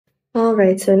All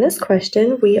right, so in this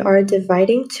question, we are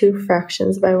dividing two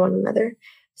fractions by one another.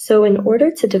 So in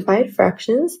order to divide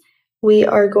fractions, we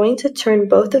are going to turn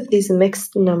both of these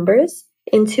mixed numbers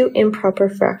into improper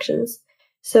fractions.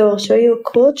 So I'll show you a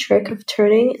cool trick of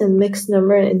turning a mixed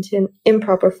number into an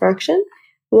improper fraction.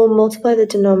 We'll multiply the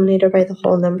denominator by the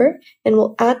whole number, and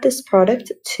we'll add this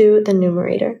product to the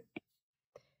numerator.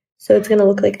 So it's going to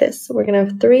look like this. We're going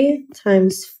to have 3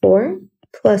 times 4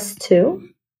 plus 2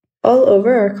 all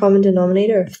over our common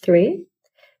denominator of 3.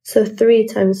 So 3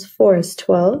 times 4 is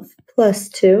 12, plus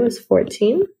 2 is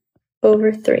 14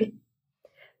 over 3.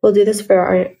 We'll do this for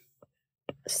our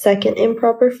second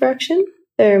improper fraction,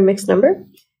 or mixed number.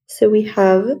 So we're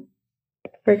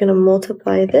going to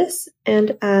multiply this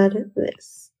and add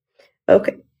this.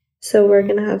 Okay, so we're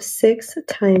going to have 6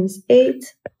 times 8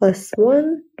 plus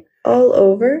 1 all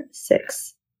over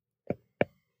 6.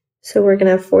 So we're going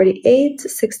to have 48,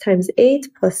 6 times 8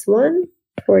 plus 1,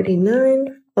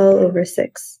 49 all over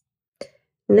 6.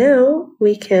 Now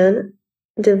we can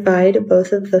divide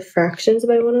both of the fractions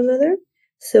by one another.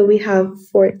 So we have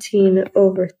 14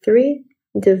 over 3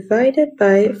 divided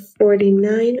by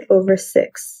 49 over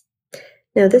 6.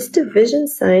 Now this division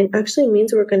sign actually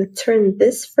means we're going to turn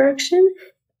this fraction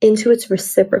into its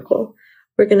reciprocal.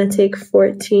 We're going to take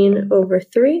 14 over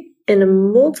 3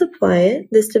 and multiply it.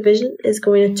 This division is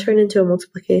going to turn into a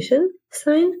multiplication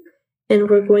sign, and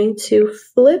we're going to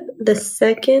flip the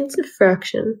second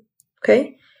fraction,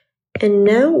 okay? And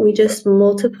now we just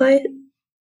multiply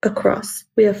across.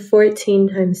 We have 14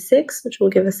 times 6, which will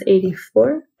give us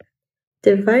 84,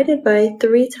 divided by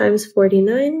 3 times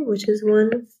 49, which is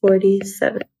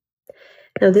 147.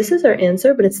 Now this is our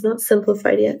answer, but it's not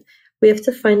simplified yet. We have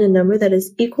to find a number that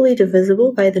is equally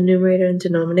divisible by the numerator and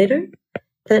denominator.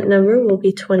 That number will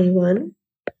be 21.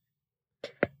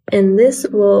 And this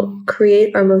will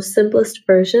create our most simplest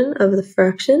version of the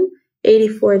fraction.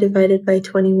 84 divided by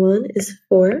 21 is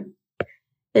 4.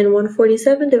 And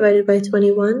 147 divided by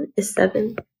 21 is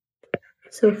 7.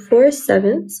 So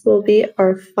 4/7 will be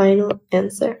our final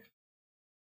answer.